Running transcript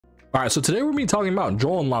All right, so today we're gonna be talking about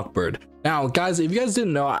Droll and Lockbird. Now, guys, if you guys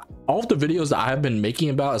didn't know, all of the videos that I have been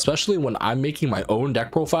making about, especially when I'm making my own deck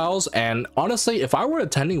profiles, and honestly, if I were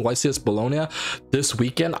attending YCS Bologna this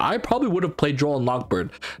weekend, I probably would have played Droll and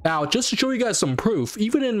Lockbird. Now, just to show you guys some proof,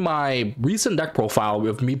 even in my recent deck profile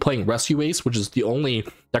with me playing Rescue Ace, which is the only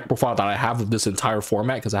deck profile that I have of this entire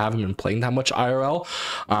format because I haven't been playing that much IRL,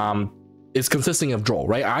 it's consisting of Droll,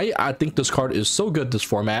 right? I think this card is so good this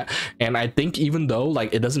format, and I think even though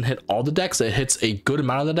like it doesn't hit all the decks, it hits a good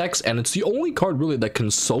amount of the decks, and it's the only card really that can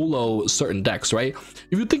solo certain decks, right?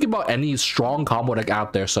 If you think about any strong combo deck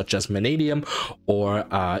out there such as Vanadium or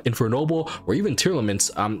Infernoble or even Tearlaments,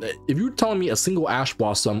 if you're telling me a single Ash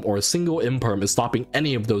Blossom or a single Imperm is stopping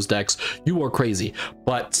any of those decks, you are crazy.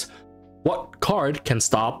 But what card can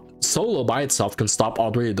stop solo by itself can stop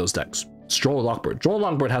all three of those decks? Droll and Lockbird. Droll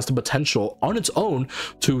and Lockbird has the potential on its own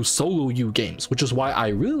to solo you games, which is why I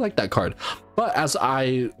really like that card. But as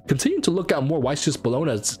I continue to look at more YCS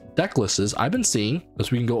Bologna's deck lists, I've been seeing,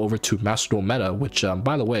 as we can go over to Master Duel Meta, which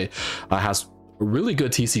by the way has really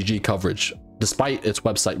good TCG coverage despite its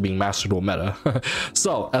website being Master Duel Meta.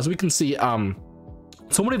 So as we can see,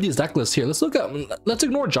 so many of these deck lists here, let's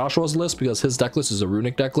ignore Joshua's list because his deck list is a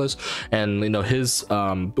runic deck list, and his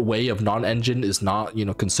way of non-engine is not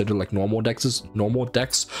considered like normal decks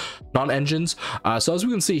non-engines. So as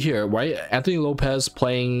we can see here, right, Anthony Lopez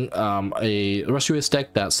playing a Rescue Ace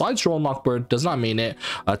deck that slides Droll and Lockbird, does not main it.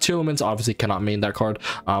 Tearlaments obviously cannot main that card.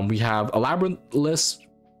 We have a Labyrinth list,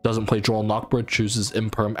 doesn't play Droll and Lockbird, chooses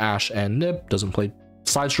Imperm, Ash, and Nib, doesn't play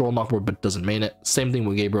side Droll and Lockbird but doesn't main it. Same thing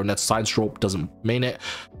with Gabriel Net's side Droll, doesn't main it.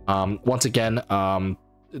 Once again,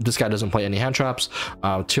 this guy doesn't play any hand traps.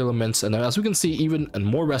 Tearlaments, and then as we can see, even in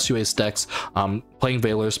more Rescue Ace decks, playing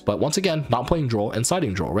Veilers, but once again not playing Droll and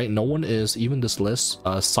siding Droll, right? No one is, even this list,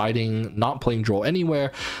 siding, not playing Droll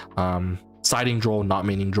anywhere, siding Droll, not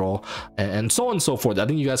maining Droll, and so on and so forth. I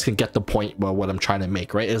think you guys can get the point about what I'm trying to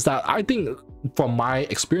make, right? Is that I think from my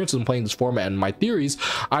experience in playing this format and my theories,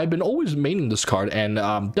 I've been always maining this card, and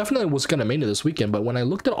definitely was going to main it this weekend. But when I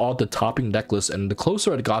looked at all the topping deck lists and the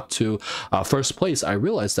closer it got to first place, I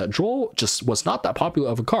realized that Droll just was not that popular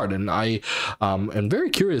of a card, and I am very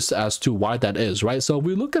curious as to why that is, right? So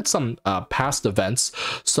we look at some past events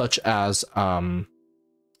such as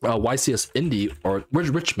YCS Indy or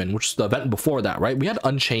Richmond, which is the event before that, right? We had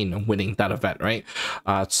Unchained winning that event, right?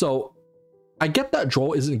 So I get that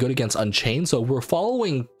Droll isn't good against Unchained, so we're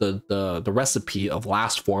following the recipe of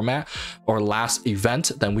last format or last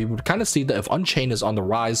event. Then we would kind of see that if Unchained is on the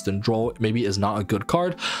rise, then Droll maybe is not a good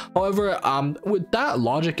card. However, with that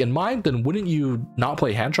logic in mind, then wouldn't you not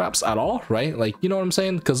play hand traps at all, right? Like, you know what I'm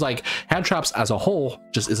saying? Because like hand traps as a whole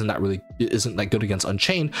just isn't that good against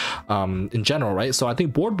Unchained in general, right? So I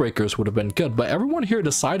think board breakers would have been good, but everyone here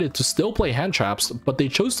decided to still play hand traps, but they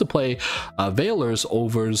chose to play Veilers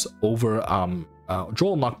over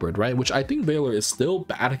Droll and Lockbird, right? Which I think Veiler is still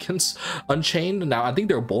bad against Unchained. Now I think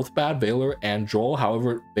they're both bad, Veiler and Droll.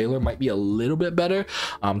 However, Veiler might be a little bit better,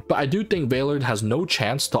 but I do think Veiler has no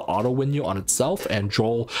chance to auto win you on itself, and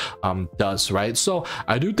Droll does, right? So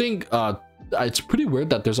I do think it's pretty weird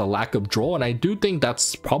that there's a lack of Droll, and I do think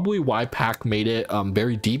that's probably why Pack made it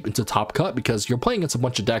very deep into top cut, because you're playing against a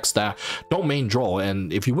bunch of decks that don't main Droll,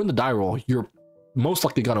 and if you win the die roll, you're most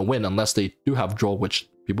likely gonna win unless they do have Droll, which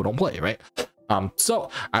people don't play, right? So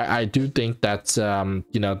I do think that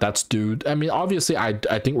that's due. I mean, obviously I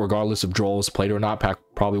think regardless if Droll is played or not, Pack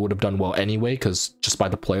probably would have done well anyway, because just by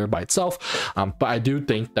the player by itself. But I do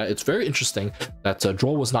think that it's very interesting that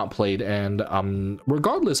Droll was not played, and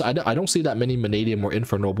regardless, I don't see that many Vanadium or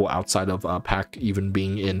Infernoble outside of Pack even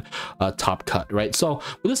being in top cut, right? So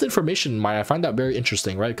with this information, I find that very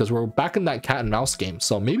interesting, right? Because we're back in that cat and mouse game.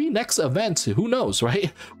 So maybe next event, who knows,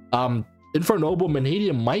 right? Infernoble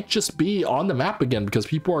Vanadium might just be on the map again because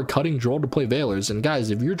people are cutting Droll to play Veilers. And guys,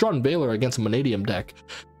 if you're drawing Veiler against a Vanadium deck,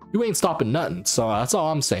 you ain't stopping nothing. So that's all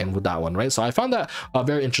I'm saying with that one, right? So I found that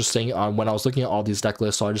very interesting when I was looking at all these deck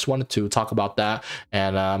lists. So I just wanted to talk about that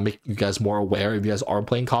and make you guys more aware. If you guys are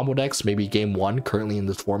playing combo decks, maybe game one currently in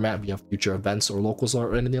this format, if you have future events or locals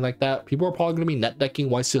or anything like that, people are probably going to be net decking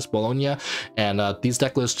YCS Bologna, and these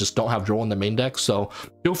deck lists just don't have Droll in the main deck. So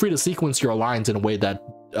feel free to sequence your lines in a way that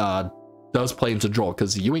does play into Droll,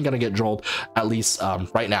 because you ain't gonna get Drolled, at least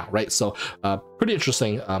right now, right? So pretty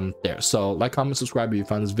interesting there. So like, comment, subscribe if you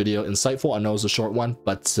found this video insightful. I know it's a short one,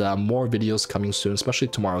 but more videos coming soon, especially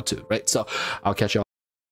tomorrow too, right? So I'll catch you all